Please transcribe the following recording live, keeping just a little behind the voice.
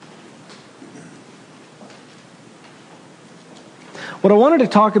What I wanted to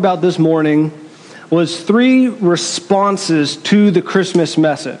talk about this morning was 3 responses to the Christmas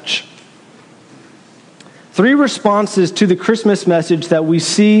message. 3 responses to the Christmas message that we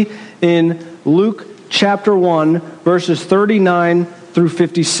see in Luke chapter 1, verses 39 through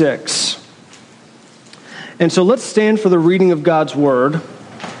 56. And so let's stand for the reading of God's Word.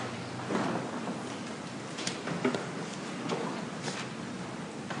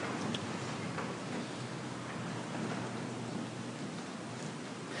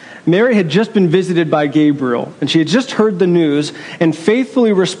 Mary had just been visited by Gabriel, and she had just heard the news and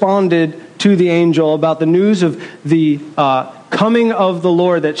faithfully responded to the angel about the news of the coming of the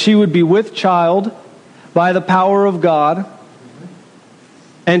Lord, that she would be with child by the power of God,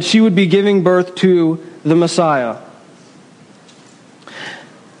 and she would be giving birth to the Messiah.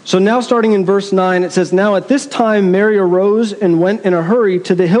 So now starting in verse 9, it says, "Now at this time Mary arose and went in a hurry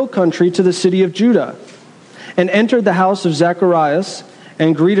to the hill country to the city of Judah, and entered the house of Zacharias,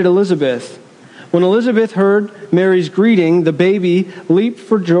 and greeted Elizabeth. When Elizabeth heard Mary's greeting, the baby leaped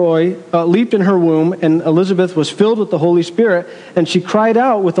for joy, leaped in her womb, and Elizabeth was filled with the Holy Spirit. And she cried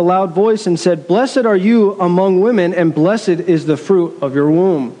out with a loud voice and said, 'Blessed are you among women, and blessed is the fruit of your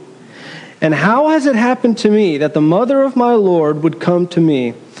womb. And how has it happened to me that the mother of my Lord would come to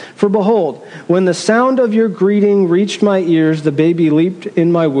me? For behold, when the sound of your greeting reached my ears, the baby leaped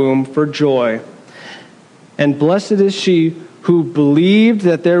in my womb for joy. And blessed is she who believed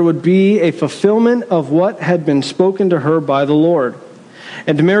that there would be a fulfillment of what had been spoken to her by the Lord.'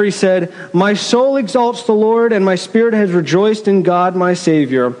 And Mary said, 'My soul exalts the Lord, and my spirit has rejoiced in God my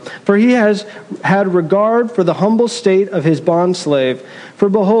Savior. For he has had regard for the humble state of his bondslave. For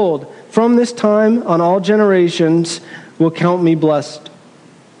behold, from this time on all generations will count me blessed.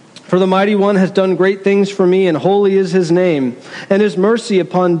 For the Mighty One has done great things for me, and holy is his name. And his mercy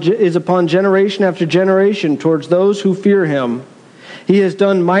is upon generation after generation towards those who fear him. He has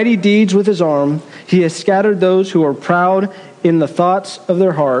done mighty deeds with his arm. He has scattered those who are proud in the thoughts of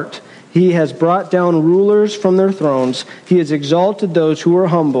their heart. He has brought down rulers from their thrones. He has exalted those who are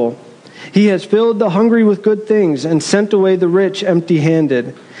humble. He has filled the hungry with good things and sent away the rich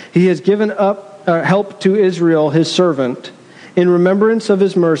empty-handed. He has given up help to Israel, his servant, in remembrance of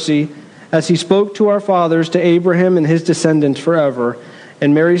his mercy, as he spoke to our fathers, to Abraham and his descendants forever.'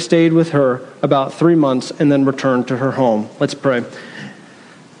 And Mary stayed with her about 3 months and then returned to her home." Let's pray.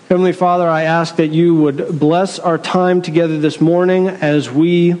 Heavenly Father, I ask that you would bless our time together this morning as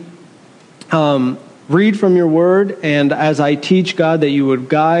we read from your word, and as I teach, God, that you would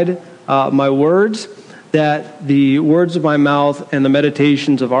guide my words, that the words of my mouth and the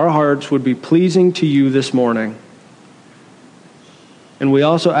meditations of our hearts would be pleasing to you this morning. And we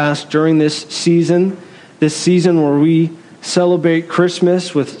also ask during this season where we celebrate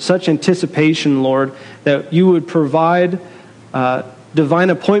Christmas with such anticipation, Lord, that you would provide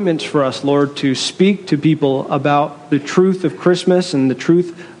divine appointments for us, Lord, to speak to people about the truth of Christmas and the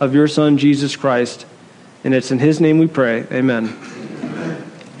truth of your Son, Jesus Christ. And it's in his name we pray. Amen.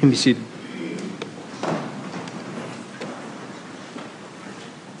 You can be seated.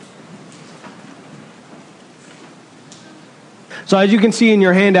 So as you can see in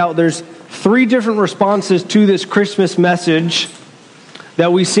your handout, there's 3 different responses to this Christmas message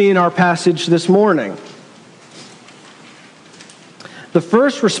that we see in our passage this morning. The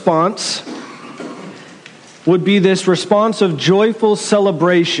first response would be this response of joyful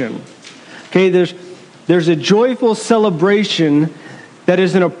celebration. Okay, there's a joyful celebration that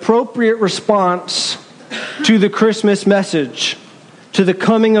is an appropriate response to the Christmas message, to the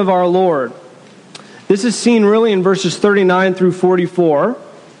coming of our Lord. This is seen really in verses 39 through 44,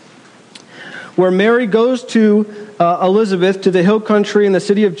 where Mary goes to Elizabeth to the hill country in the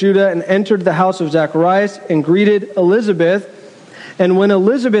city of Judah and entered the house of Zacharias and greeted Elizabeth. And when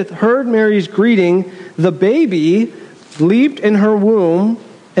Elizabeth heard Mary's greeting, the baby leaped in her womb,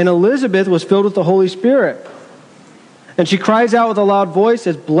 and Elizabeth was filled with the Holy Spirit. And she cries out with a loud voice,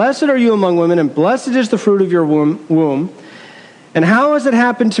 says, "Blessed are you among women, and blessed is the fruit of your womb. And how has it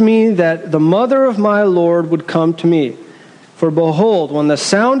happened to me that the mother of my Lord would come to me? For behold, when the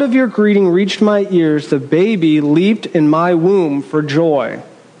sound of your greeting reached my ears, the baby leaped in my womb for joy."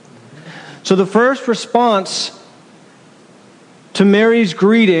 So the first response to Mary's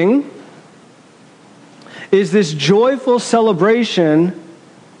greeting is this joyful celebration,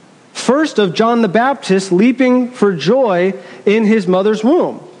 first of John the Baptist leaping for joy in his mother's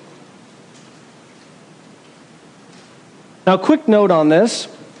womb. Now, quick note on this,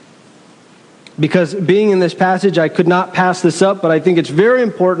 because being in this passage, I could not pass this up, but I think it's very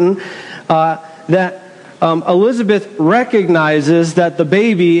important that Elizabeth recognizes that the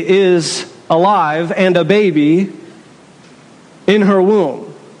baby is alive and a baby in her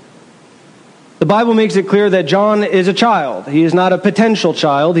womb. The Bible makes it clear that John is a child. He is not a potential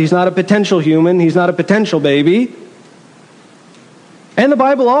child. He's not a potential human. He's not a potential baby. And the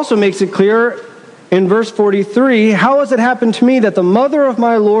Bible also makes it clear in verse 43, how has it happened to me that the mother of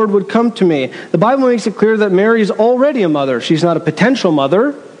my Lord would come to me? The Bible makes it clear that Mary is already a mother. She's not a potential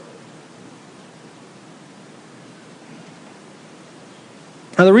mother.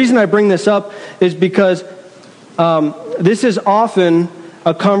 Now, the reason I bring this up is because this is often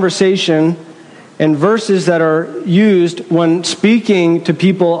a conversation and verses that are used when speaking to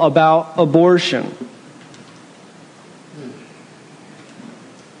people about abortion.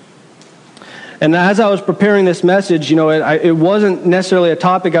 And as I was preparing this message, it wasn't necessarily a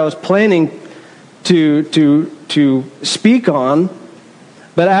topic I was planning to speak on.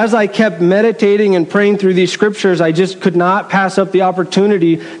 But as I kept meditating and praying through these scriptures, I just could not pass up the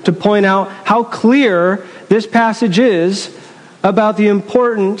opportunity to point out how clear this passage is about the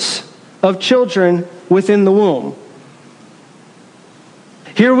importance of children within the womb.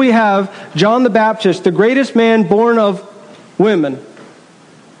 Here we have John the Baptist, the greatest man born of women,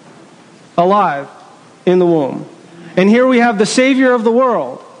 alive in the womb. And here we have the Savior of the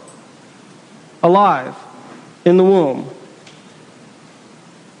world, alive in the womb.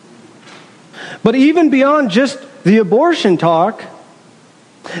 But even beyond just the abortion talk,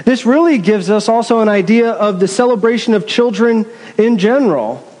 this really gives us also an idea of the celebration of children in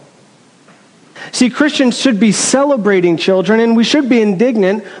general. See, Christians should be celebrating children, and we should be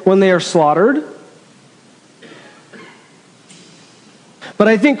indignant when they are slaughtered. But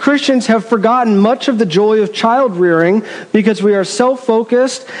I think Christians have forgotten much of the joy of child rearing because we are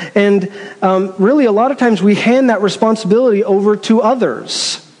self-focused, and really a lot of times we hand that responsibility over to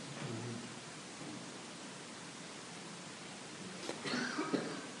others.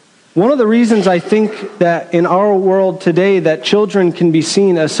 One of the reasons I think that in our world today that children can be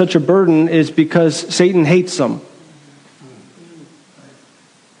seen as such a burden is because Satan hates them.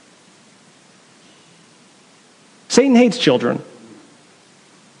 Satan hates children.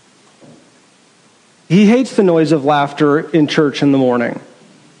 He hates the noise of laughter in church in the morning.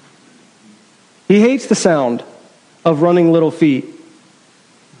 He hates the sound of running little feet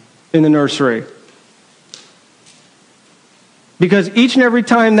in the nursery. Because each and every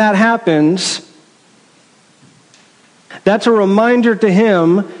time that happens, that's a reminder to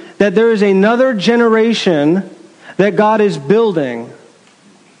him that there is another generation that God is building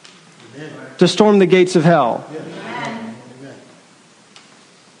to storm the gates of hell.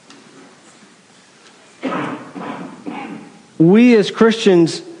 We as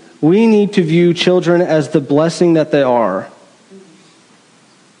Christians, we need to view children as the blessing that they are.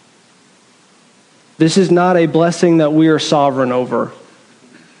 This is not a blessing that we are sovereign over.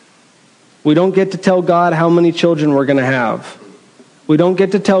 We don't get to tell God how many children we're going to have. We don't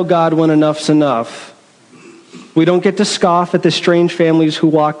get to tell God when enough's enough. We don't get to scoff at the strange families who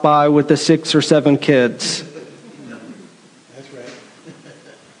walk by with the 6 or 7 kids. That's right.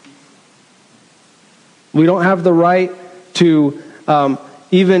 We don't have the right to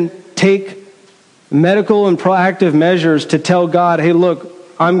even take medical and proactive measures to tell God, hey, look,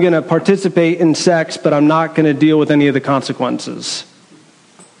 I'm going to participate in sex, but I'm not going to deal with any of the consequences.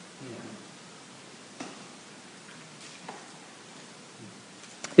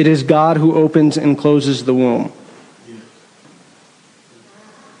 It is God who opens and closes the womb.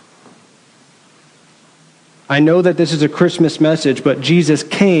 I know that this is a Christmas message, but Jesus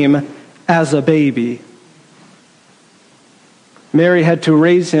came as a baby. Mary had to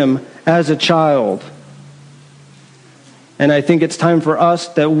raise him as a child. And I think it's time for us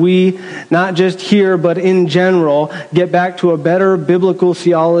that we, not just here, but in general, get back to a better biblical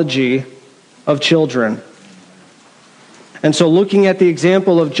theology of children. And so looking at the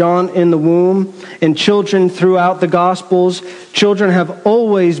example of John in the womb and children throughout the Gospels, children have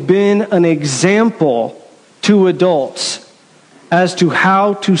always been an example to adults as to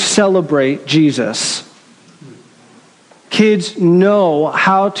how to celebrate Jesus. Kids know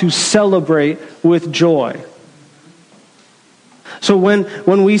how to celebrate with joy. So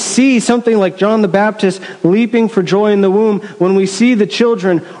when we see something like John the Baptist leaping for joy in the womb, when we see the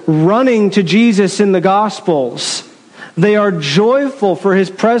children running to Jesus in the Gospels, they are joyful for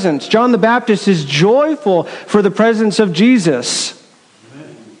his presence. John the Baptist is joyful for the presence of Jesus.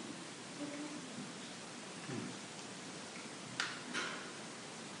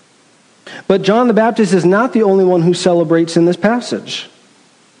 But John the Baptist is not the only one who celebrates in this passage.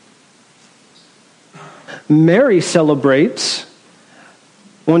 Mary celebrates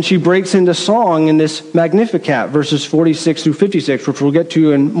when she breaks into song in this Magnificat, verses 46 through 56, which we'll get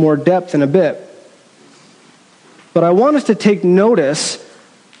to in more depth in a bit. But I want us to take notice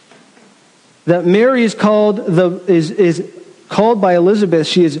that Mary is called by Elizabeth.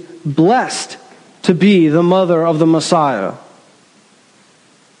 She is blessed to be the mother of the Messiah.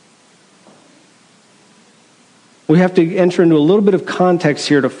 We have to enter into a little bit of context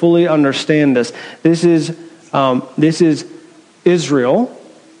here to fully understand this. This is Israel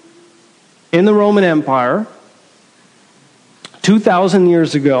in the Roman Empire 2,000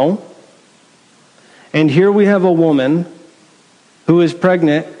 years ago. And here we have a woman who is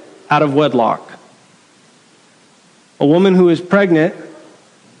pregnant out of wedlock. A woman who is pregnant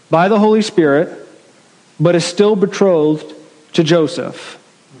by the Holy Spirit, but is still betrothed to Joseph.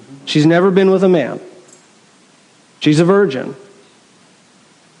 She's never been with a man. She's a virgin.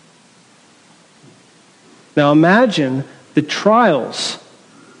 Now imagine the trials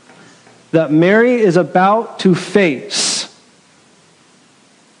that Mary is about to face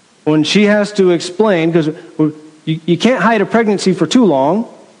when she has to explain, because you can't hide a pregnancy for too long.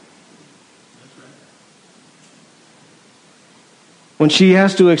 When she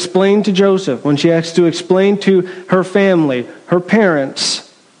has to explain to Joseph, when she has to explain to her family, her parents,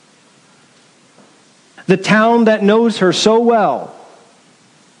 the town that knows her so well.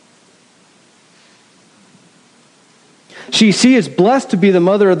 She is blessed to be the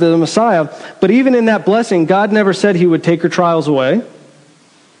mother of the Messiah, but even in that blessing, God never said he would take her trials away.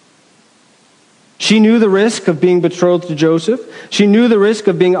 She knew the risk of being betrothed to Joseph. She knew the risk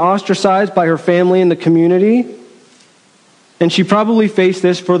of being ostracized by her family and the community. And she probably faced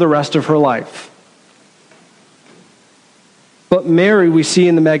this for the rest of her life. But Mary, we see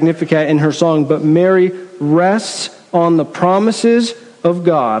in the Magnificat in her song, but Mary rests on the promises of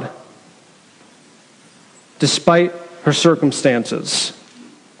God despite her circumstances.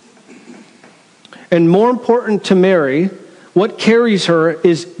 And more important to Mary, what carries her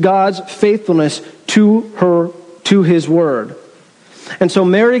is God's faithfulness to his word. And so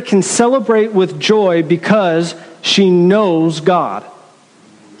Mary can celebrate with joy because she knows God.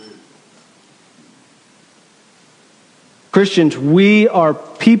 Christians, we are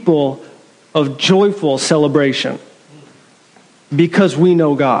people of joyful celebration because we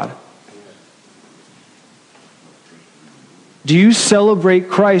know God. Do you celebrate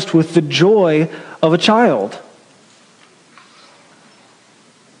Christ with the joy of a child?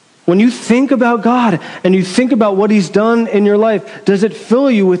 When you think about God and you think about what he's done in your life, does it fill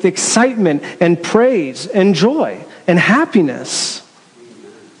you with excitement and praise and joy and happiness?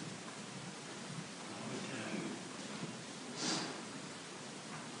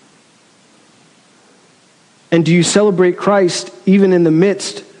 And do you celebrate Christ even in the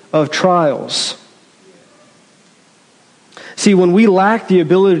midst of trials? See, when we lack the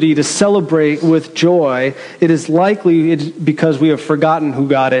ability to celebrate with joy, it is likely because we have forgotten who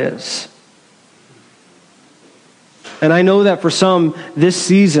God is. And I know that for some, this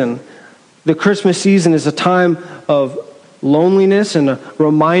season, the Christmas season, is a time of loneliness and a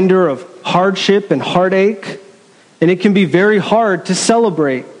reminder of hardship and heartache. And it can be very hard to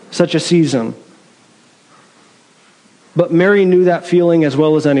celebrate such a season. But Mary knew that feeling as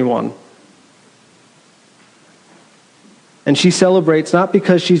well as anyone. And she celebrates not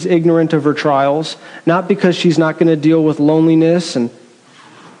because she's ignorant of her trials, not because she's not going to deal with loneliness,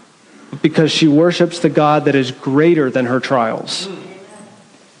 but because she worships the God that is greater than her trials.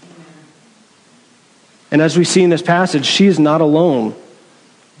 And as we see in this passage, she is not alone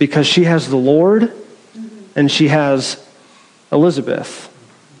because she has the Lord and she has Elizabeth.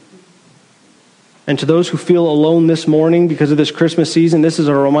 And to those who feel alone this morning because of this Christmas season, this is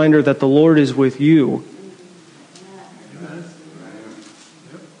a reminder that the Lord is with you.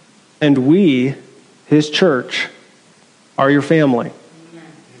 And we, his church, are your family.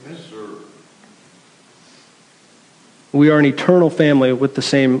 We are an eternal family with the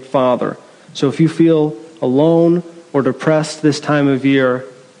same Father. So if you feel alone or depressed this time of year,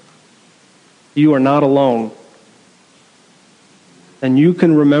 you are not alone. And you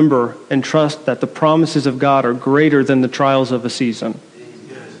can remember and trust that the promises of God are greater than the trials of a season.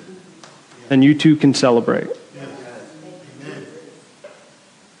 And you too can celebrate.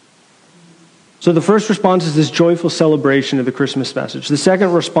 So the first response is this joyful celebration of the Christmas message. The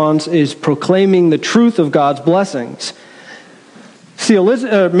second response is proclaiming the truth of God's blessings. See,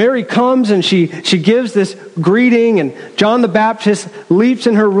 Mary comes and she gives this greeting, and John the Baptist leaps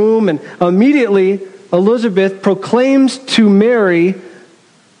in her room, and immediately Elizabeth proclaims to Mary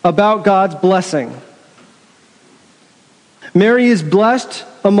about God's blessing. Mary is blessed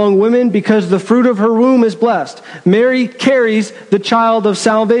among women because the fruit of her womb is blessed. Mary carries the child of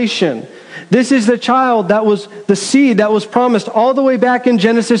salvation. This is the child that was the seed that was promised all the way back in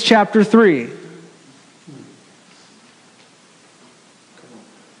Genesis chapter 3.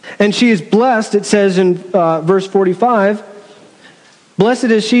 And she is blessed, it says in verse 45, blessed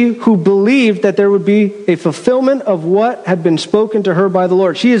is she who believed that there would be a fulfillment of what had been spoken to her by the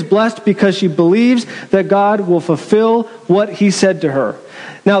Lord. She is blessed because she believes that God will fulfill what he said to her.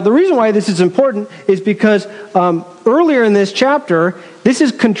 Now, the reason why this is important is because earlier in this chapter, this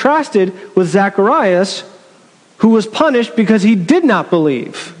is contrasted with Zacharias, who was punished because he did not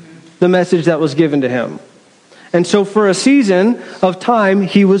believe the message that was given to him. And so for a season of time,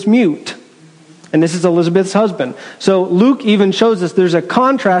 he was mute. And this is Elizabeth's husband. So Luke even shows us there's a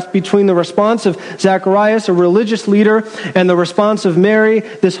contrast between the response of Zacharias, a religious leader, and the response of Mary,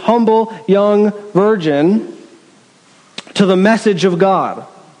 this humble young virgin, to the message of God.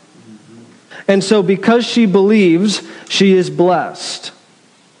 And so because she believes, she is blessed.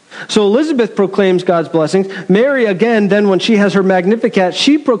 So Elizabeth proclaims God's blessings. Mary, again, then when she has her Magnificat,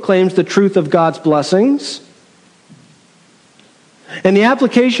 she proclaims the truth of God's blessings. And the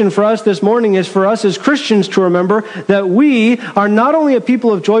application for us this morning is for us as Christians to remember that we are not only a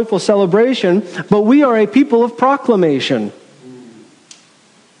people of joyful celebration, but we are a people of proclamation.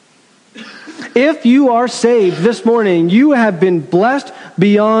 If you are saved this morning, you have been blessed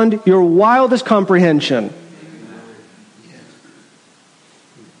beyond your wildest comprehension.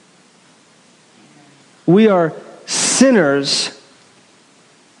 We are sinners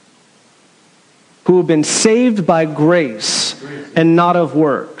who have been saved by grace and not of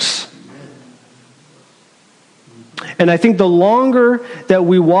works. And I think the longer that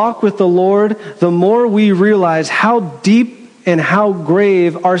we walk with the Lord, the more we realize how deep and how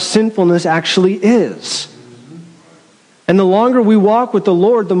grave our sinfulness actually is. And the longer we walk with the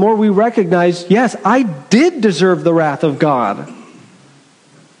Lord, the more we recognize, yes, I did deserve the wrath of God.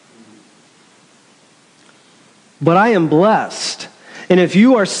 But I am blessed. And if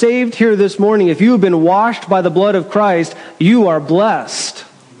you are saved here this morning, if you have been washed by the blood of Christ, you are blessed.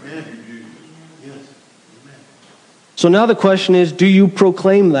 Amen. Yes. Amen. So now the question is, do you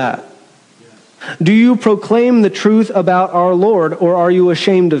proclaim that? Yes. Do you proclaim the truth about our Lord, or are you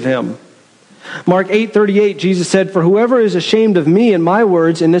ashamed of him? Mark 8:38, Jesus said, "For whoever is ashamed of me and my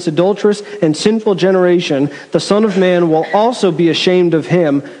words in this adulterous and sinful generation, the Son of Man will also be ashamed of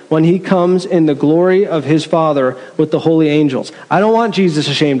him when he comes in the glory of his Father with the holy angels." I don't want Jesus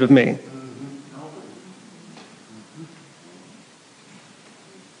ashamed of me.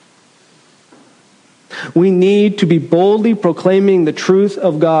 We need to be boldly proclaiming the truth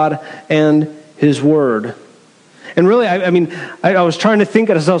of God and his word. And really, I was trying to think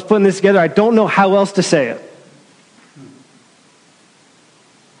as I was putting this together, I don't know how else to say it.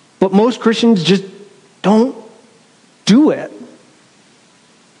 But most Christians just don't do it.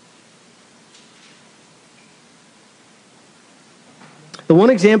 The one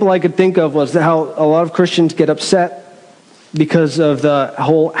example I could think of was how a lot of Christians get upset because of the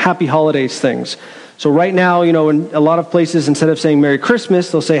whole happy holidays things. So right now, in a lot of places, instead of saying Merry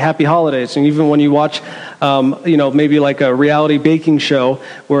Christmas, they'll say Happy Holidays. And even when you watch, maybe like a reality baking show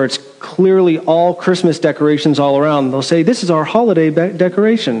where it's clearly all Christmas decorations all around, they'll say, this is our holiday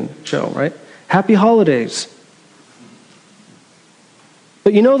decoration show, right? Happy Holidays.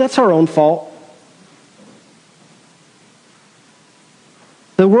 But that's our own fault.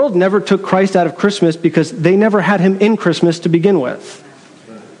 The world never took Christ out of Christmas because they never had him in Christmas to begin with.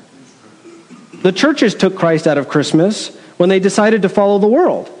 The churches took Christ out of Christmas when they decided to follow the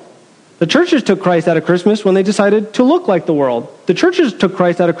world. The churches took Christ out of Christmas when they decided to look like the world. The churches took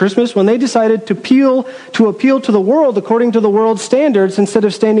Christ out of Christmas when they decided to appeal to the world according to the world's standards instead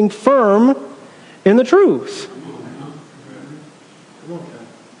of standing firm in the truth.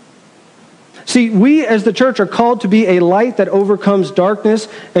 See, we as the church are called to be a light that overcomes darkness,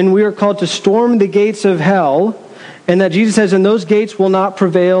 and we are called to storm the gates of hell. And that Jesus says, and those gates will not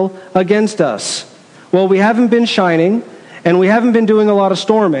prevail against us. Well, we haven't been shining, and we haven't been doing a lot of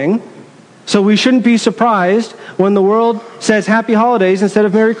storming, so we shouldn't be surprised when the world says Happy Holidays instead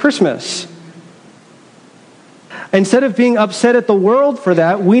of Merry Christmas. Instead of being upset at the world for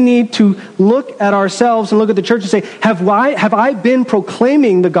that, we need to look at ourselves and look at the church and say, have I been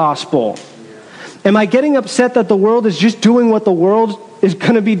proclaiming the gospel? Am I getting upset that the world is just doing what the world is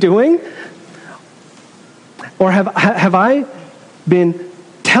going to be doing? Or have I been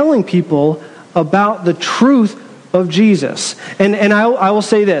telling people about the truth of Jesus? And I will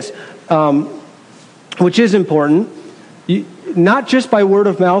say this, which is important, not just by word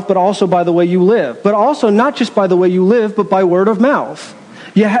of mouth, but also by the way you live. But also not just by the way you live, but by word of mouth.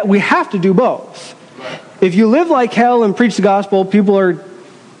 We have to do both. If you live like hell and preach the gospel,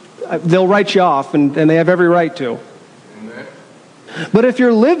 they'll write you off, and they have every right to. Amen. But if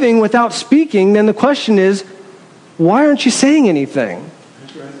you're living without speaking, then the question is, why aren't you saying anything?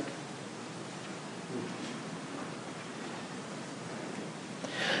 That's right.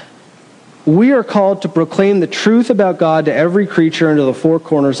 We are called to proclaim the truth about God to every creature and to the four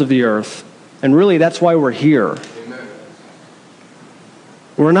corners of the earth. And really, that's why we're here. Amen.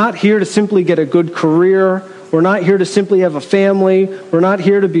 We're not here to simply get a good career. We're not here to simply have a family. We're not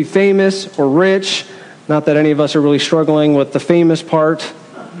here to be famous or rich. Not that any of us are really struggling with the famous part.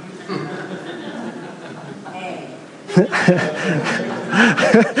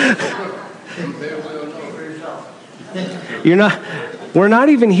 We're not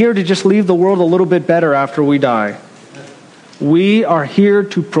even here to just leave the world a little bit better after we die. We are here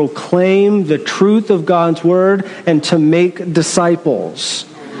to proclaim the truth of God's word and to make disciples.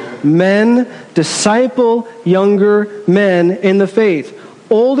 Men, disciple younger men in the faith.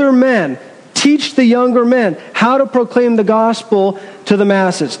 Older men, teach the younger men how to proclaim the gospel to the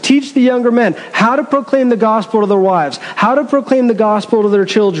masses. Teach the younger men how to proclaim the gospel to their wives, how to proclaim the gospel to their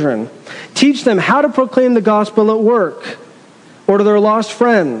children. Teach them how to proclaim the gospel at work or to their lost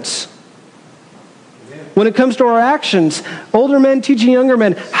friends. When it comes to our actions, older men teaching younger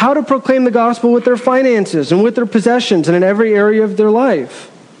men how to proclaim the gospel with their finances and with their possessions and in every area of their life.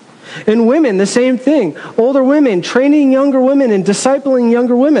 And women, the same thing. Older women training younger women and discipling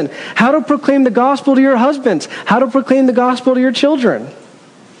younger women. How to proclaim the gospel to your husbands. How to proclaim the gospel to your children.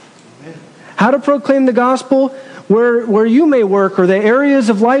 How to proclaim the gospel where you may work or the areas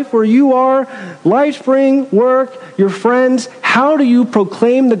of life where you are. LifeSpring, work, your friends. How do you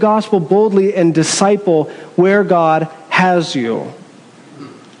proclaim the gospel boldly and disciple where God has you?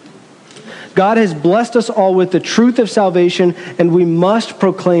 God has blessed us all with the truth of salvation, and we must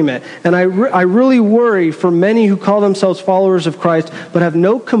proclaim it. And I really worry for many who call themselves followers of Christ, but have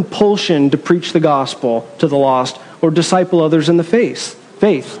no compulsion to preach the gospel to the lost or disciple others in the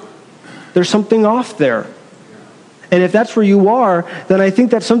faith. There's something off there. And if that's where you are, then I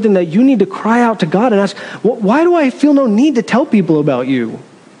think that's something that you need to cry out to God and ask, why do I feel no need to tell people about you?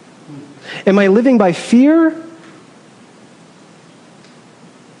 Am I living by fear?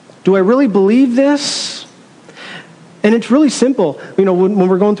 Do I really believe this? And it's really simple. You know, when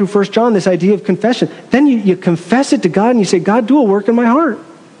we're going through 1 John, this idea of confession, then you confess it to God and you say, God, do a work in my heart.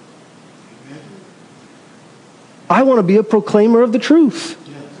 I want to be a proclaimer of the truth.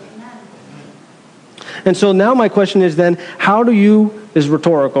 And so now my question is then, is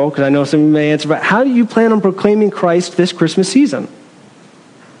rhetorical, because I know some of you may answer, but how do you plan on proclaiming Christ this Christmas season?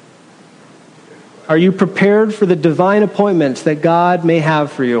 Are you prepared for the divine appointments that God may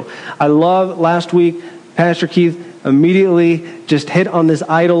have for you? I love last week, Pastor Keith immediately just hit on this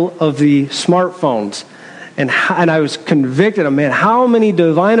idol of the smartphones. And I was convicted of, man, how many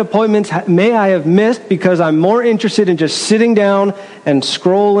divine appointments may I have missed because I'm more interested in just sitting down and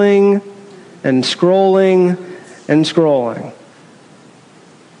scrolling and scrolling and scrolling.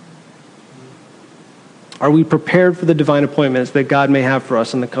 Are we prepared for the divine appointments that God may have for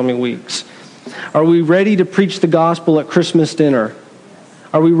us in the coming weeks? Are we ready to preach the gospel at Christmas dinner?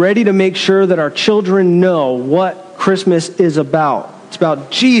 Are we ready to make sure that our children know what Christmas is about? It's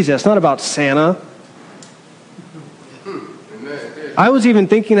about Jesus, not about Santa. I was even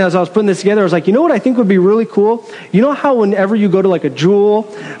thinking as I was putting this together, I was like, you know what I think would be really cool? You know how whenever you go to like a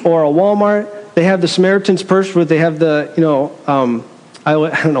Jewel or a Walmart, they have the Samaritan's Purse where they have the, I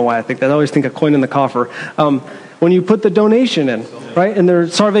don't know why I think that. I always think a coin in the coffer. When you put the donation in, right? And their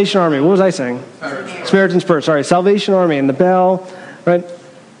Salvation Army. What was I saying? Samaritan's Purse. Sorry, Salvation Army and the bell, right?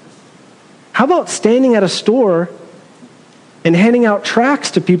 How about standing at a store and handing out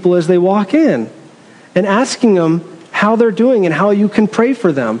tracts to people as they walk in and asking them how they're doing and how you can pray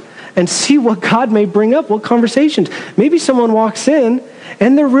for them and see what God may bring up, what conversations. Maybe someone walks in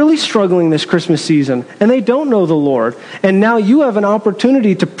and they're really struggling this Christmas season and they don't know the Lord. And now you have an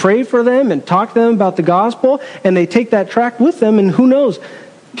opportunity to pray for them and talk to them about the gospel, and they take that tract with them, and who knows?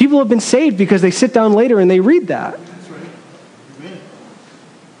 People have been saved because they sit down later and they read that.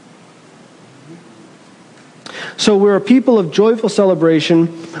 So we're a people of joyful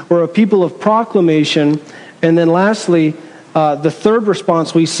celebration. We're a people of proclamation. And then lastly, the third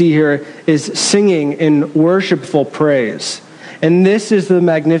response we see here is singing in worshipful praise. And this is the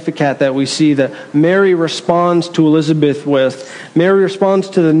Magnificat that we see that Mary responds to Elizabeth with. Mary responds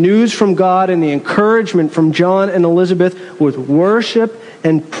to the news from God and the encouragement from John and Elizabeth with worship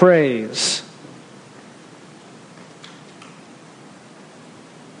and praise.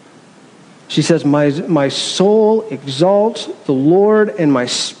 She says, my soul exalts the Lord, and my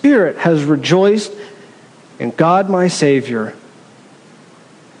spirit has rejoiced in God my Savior.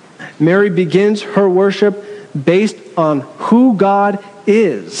 Mary begins her worship based on who God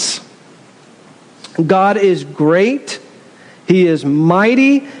is. God is great. He is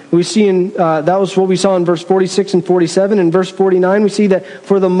mighty. We see that was what we saw in verse 46 and 47. In verse 49, we see that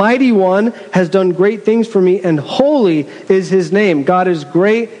for the mighty one has done great things for me, and holy is his name. God is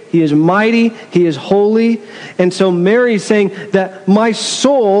great. He is mighty. He is holy. And so Mary is saying that my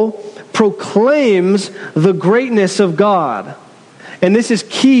soul proclaims the greatness of God. And this is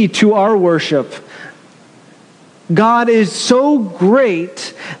key to our worship. God is so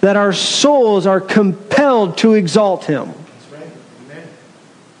great that our souls are compelled to exalt him. That's right. Amen.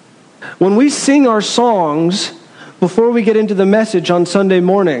 When we sing our songs before we get into the message on Sunday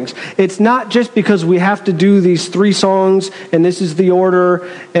mornings, it's not just because we have to do these 3 songs and this is the order,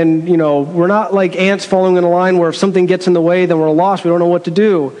 and we're not like ants following in a line where if something gets in the way, then we're lost. We don't know what to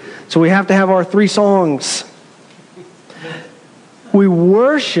do. So we have to have our 3 songs. We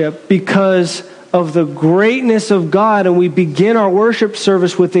worship because of the greatness of God, and we begin our worship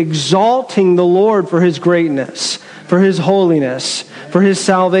service with exalting the Lord for his greatness, for his holiness, for his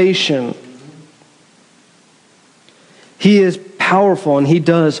salvation. He is powerful and he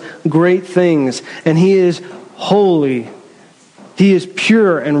does great things, and he is holy. He is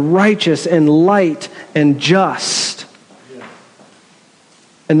pure and righteous and light and just.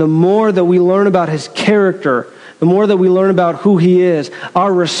 And the more that we learn about his character, the more that we learn about who he is,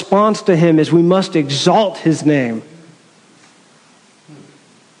 our response to him is we must exalt his name.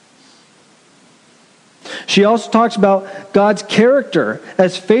 She also talks about God's character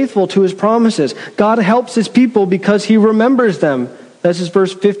as faithful to his promises. God helps his people because he remembers them. This is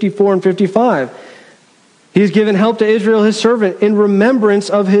verse 54 and 55. He has given help to Israel, his servant, in remembrance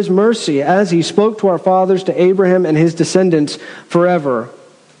of his mercy, as he spoke to our fathers, to Abraham and his descendants forever.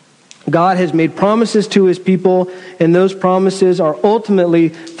 God has made promises to his people, and those promises are ultimately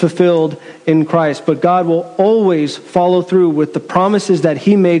fulfilled in Christ. But God will always follow through with the promises that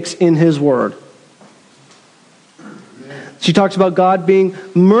he makes in his word. She talks about God being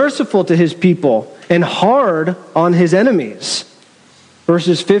merciful to his people and hard on his enemies.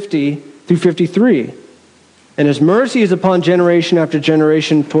 Verses 50 through 53. And his mercy is upon generation after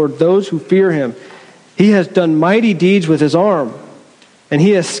generation toward those who fear him. He has done mighty deeds with his arm, and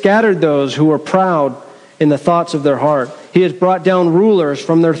he has scattered those who are proud in the thoughts of their heart. He has brought down rulers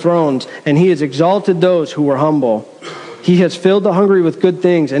from their thrones, and he has exalted those who were humble. He has filled the hungry with good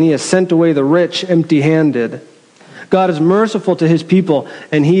things, and he has sent away the rich empty-handed. God is merciful to his people,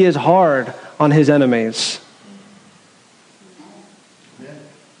 and he is hard on his enemies.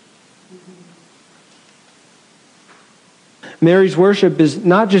 Mary's worship is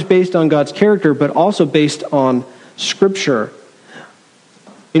not just based on God's character, but also based on Scripture.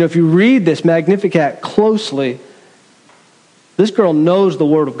 If you read this Magnificat closely, this girl knows the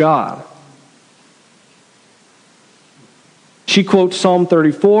Word of God. She quotes Psalm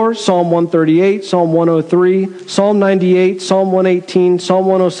 34, Psalm 138, Psalm 103, Psalm 98, Psalm 118, Psalm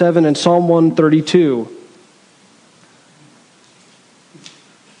 107, and Psalm 132.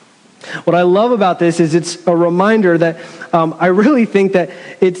 What I love about this is it's a reminder that I really think that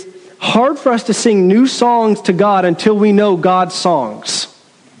it's hard for us to sing new songs to God until we know God's songs.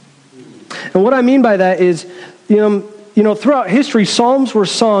 And what I mean by that is, throughout history, psalms were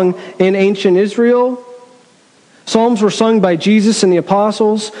sung in ancient Israel. Psalms were sung by Jesus and the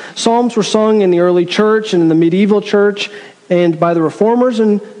apostles. Psalms were sung in the early church and in the medieval church, and by the Reformers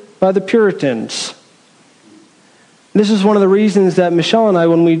and by the Puritans. This is one of the reasons that Michelle and I,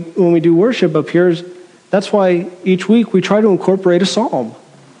 when we do worship up here, that's why each week we try to incorporate a psalm.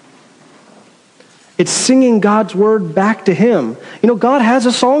 It's singing God's word back to him. God has a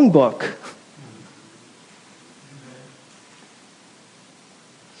songbook.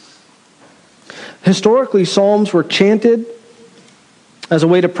 Historically, psalms were chanted as a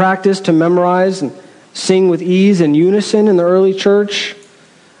way to practice, to memorize, and sing with ease and unison in the early church.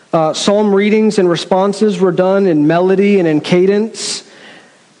 Psalm readings and responses were done in melody and in cadence.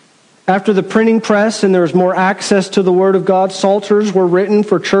 After the printing press and there was more access to the Word of God, psalters were written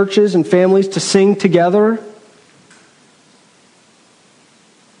for churches and families to sing together.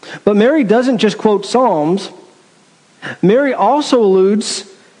 But Mary doesn't just quote Psalms. Mary also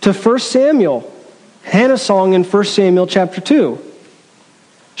alludes to 1 Samuel, Hannah's song in 1 Samuel chapter 2.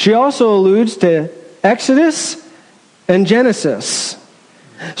 She also alludes to Exodus and Genesis.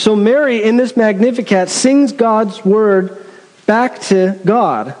 So Mary, in this Magnificat, sings God's word back to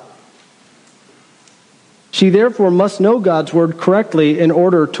God. She therefore must know God's word correctly in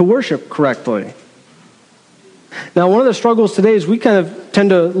order to worship correctly. Now, one of the struggles today is we kind of tend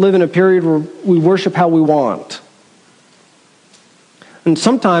to live in a period where we worship how we want. And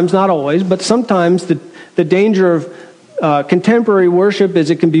sometimes, not always, but sometimes the danger of contemporary worship is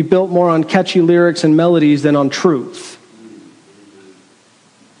it can be built more on catchy lyrics and melodies than on truth.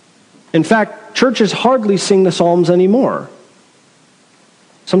 In fact, churches hardly sing the Psalms anymore.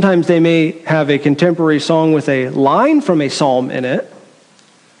 Sometimes they may have a contemporary song with a line from a psalm in it,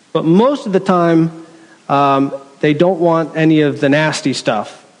 but most of the time they don't want any of the nasty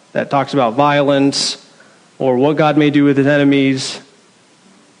stuff that talks about violence or what God may do with his enemies.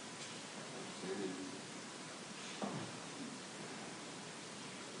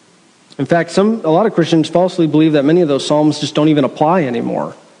 In fact, a lot of Christians falsely believe that many of those psalms just don't even apply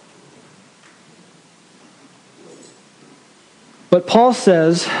anymore. But Paul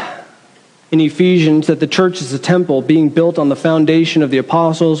says in Ephesians that the church is a temple being built on the foundation of the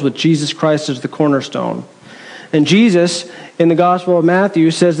apostles with Jesus Christ as the cornerstone. And Jesus, in the Gospel of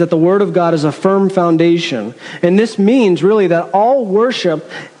Matthew, says that the Word of God is a firm foundation. And this means really that all worship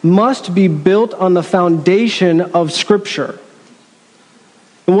must be built on the foundation of Scripture.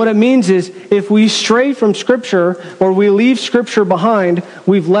 And what it means is if we stray from Scripture or we leave Scripture behind,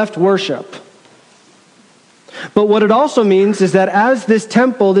 we've left worship. But what it also means is that as this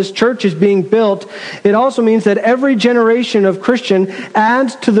temple, this church is being built, it also means that every generation of Christian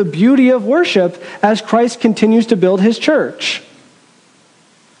adds to the beauty of worship as Christ continues to build his church.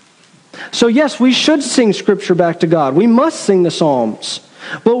 So yes, we should sing Scripture back to God. We must sing the Psalms.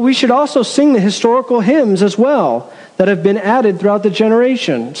 But we should also sing the historical hymns as well that have been added throughout the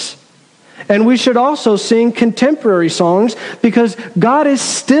generations. And we should also sing contemporary songs because God is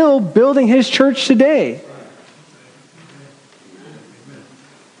still building his church today.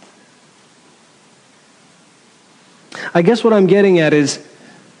 I guess what I'm getting at is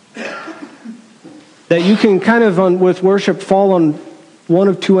that you can kind of, with worship, fall on one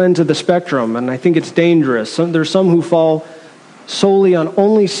of two ends of the spectrum, and I think it's dangerous. There's some who fall solely on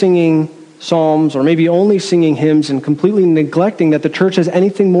only singing psalms or maybe only singing hymns and completely neglecting that the church has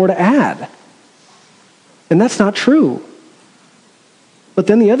anything more to add. And that's not true. But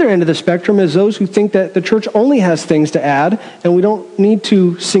then the other end of the spectrum is those who think that the church only has things to add and we don't need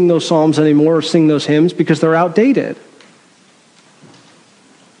to sing those psalms anymore or sing those hymns because they're outdated.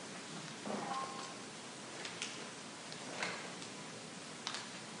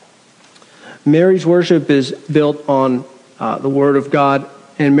 Mary's worship is built on the Word of God,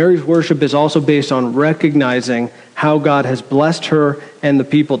 and Mary's worship is also based on recognizing how God has blessed her and the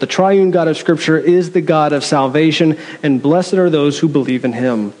people. The triune God of Scripture is the God of salvation, and blessed are those who believe in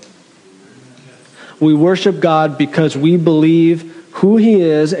him. We worship God because we believe who he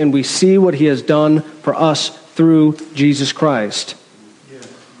is, and we see what he has done for us through Jesus Christ.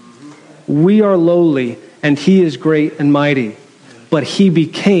 We are lowly, and he is great and mighty, but he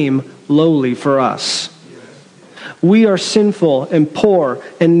became lowly for us. We are sinful and poor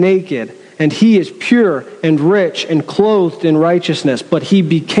and naked, and he is pure and rich and clothed in righteousness, but he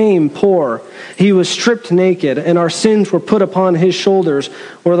became poor. He was stripped naked, and our sins were put upon his shoulders,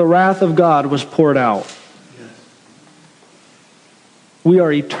 where the wrath of God was poured out. We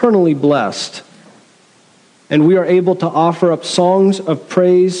are eternally blessed, and we are able to offer up songs of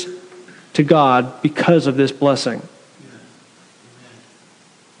praise to God because of this blessing.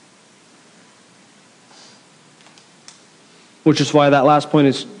 Which is why that last point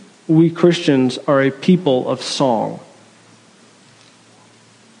is, we Christians are a people of song.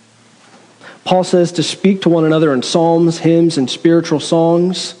 Paul says to speak to one another in psalms, hymns, and spiritual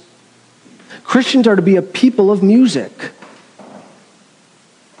songs. Christians are to be a people of music.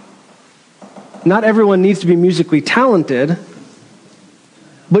 Not everyone needs to be musically talented,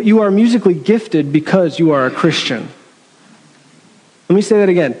 but you are musically gifted because you are a Christian. Let me say that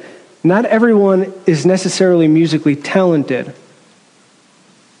again. Not everyone is necessarily musically talented,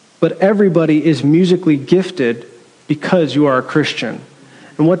 but everybody is musically gifted because you are a Christian.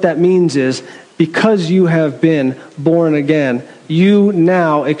 And what that means is, because you have been born again, you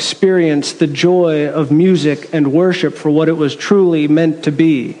now experience the joy of music and worship for what it was truly meant to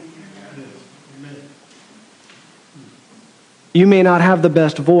be. You may not have the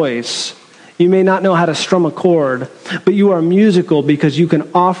best voice. You may not know how to strum a chord, but you are musical because you can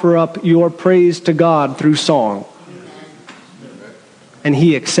offer up your praise to God through song. And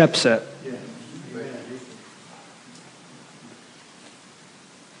he accepts it.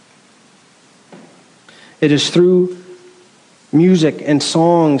 It is through music and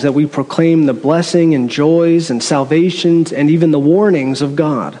songs that we proclaim the blessing and joys and salvations and even the warnings of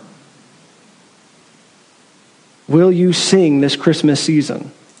God. Will you sing this Christmas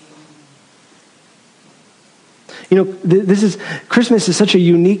season? You know, Christmas is such a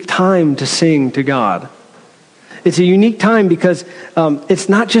unique time to sing to God. It's a unique time because it's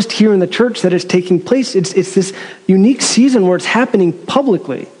not just here in the church that it's taking place. It's this unique season where it's happening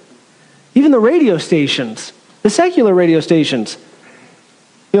publicly. Even the radio stations, the secular radio stations,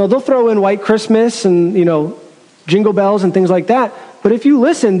 They'll throw in White Christmas and, Jingle Bells and things like that. But if you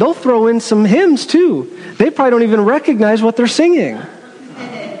listen, they'll throw in some hymns too. They probably don't even recognize what they're singing.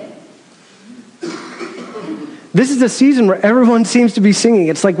 This is the season where everyone seems to be singing.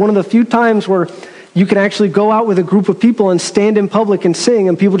 It's like one of the few times where you can actually go out with a group of people and stand in public and sing,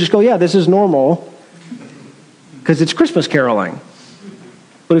 and people just go, yeah, this is normal, because it's Christmas caroling.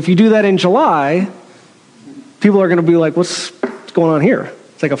 But if you do that in July, people are going to be like, what's going on here?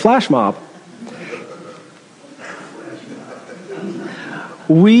 It's like a flash mob.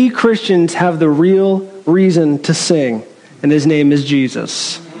 We Christians have the real reason to sing, and his name is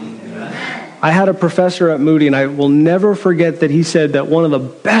Jesus. I had a professor at Moody, and I will never forget that he said that one of the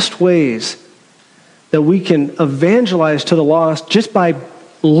best ways that we can evangelize to the lost just by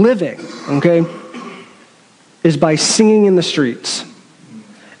living, is by singing in the streets.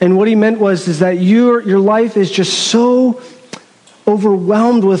 And what he meant is that your life is just so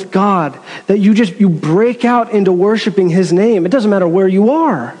overwhelmed with God that you break out into worshiping his name. It doesn't matter where you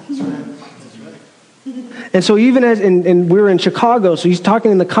are. And so even and we're in Chicago, so he's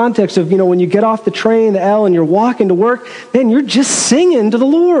talking in the context of, when you get off the train, the L, and you're walking to work, man, you're just singing to the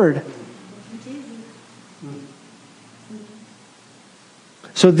Lord.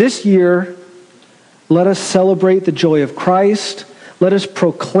 So this year, let us celebrate the joy of Christ. Let us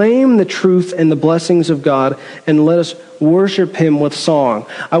proclaim the truth and the blessings of God, and let us worship him with song.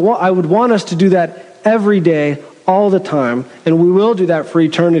 I would want us to do that every day, all the time, and we will do that for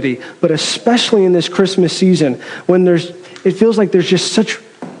eternity, but especially in this Christmas season when it feels like there's just such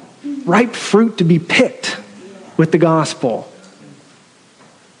ripe fruit to be picked with the gospel.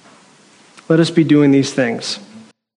 Let us be doing these things.